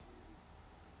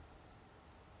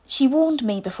She warned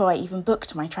me before I even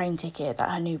booked my train ticket that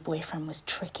her new boyfriend was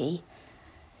tricky.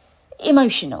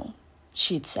 Emotional,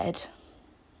 she'd said.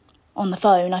 On the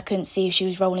phone, I couldn't see if she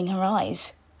was rolling her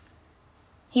eyes.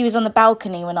 He was on the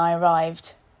balcony when I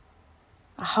arrived.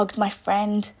 I hugged my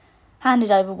friend,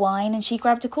 handed over wine, and she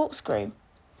grabbed a corkscrew.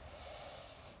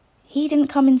 He didn't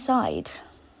come inside.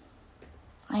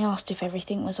 I asked if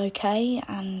everything was okay,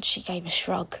 and she gave a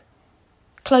shrug,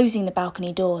 closing the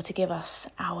balcony door to give us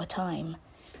our time.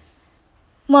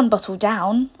 One bottle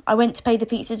down, I went to pay the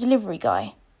pizza delivery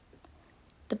guy.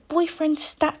 The boyfriend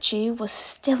statue was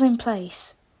still in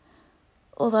place,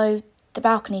 although the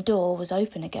balcony door was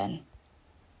open again.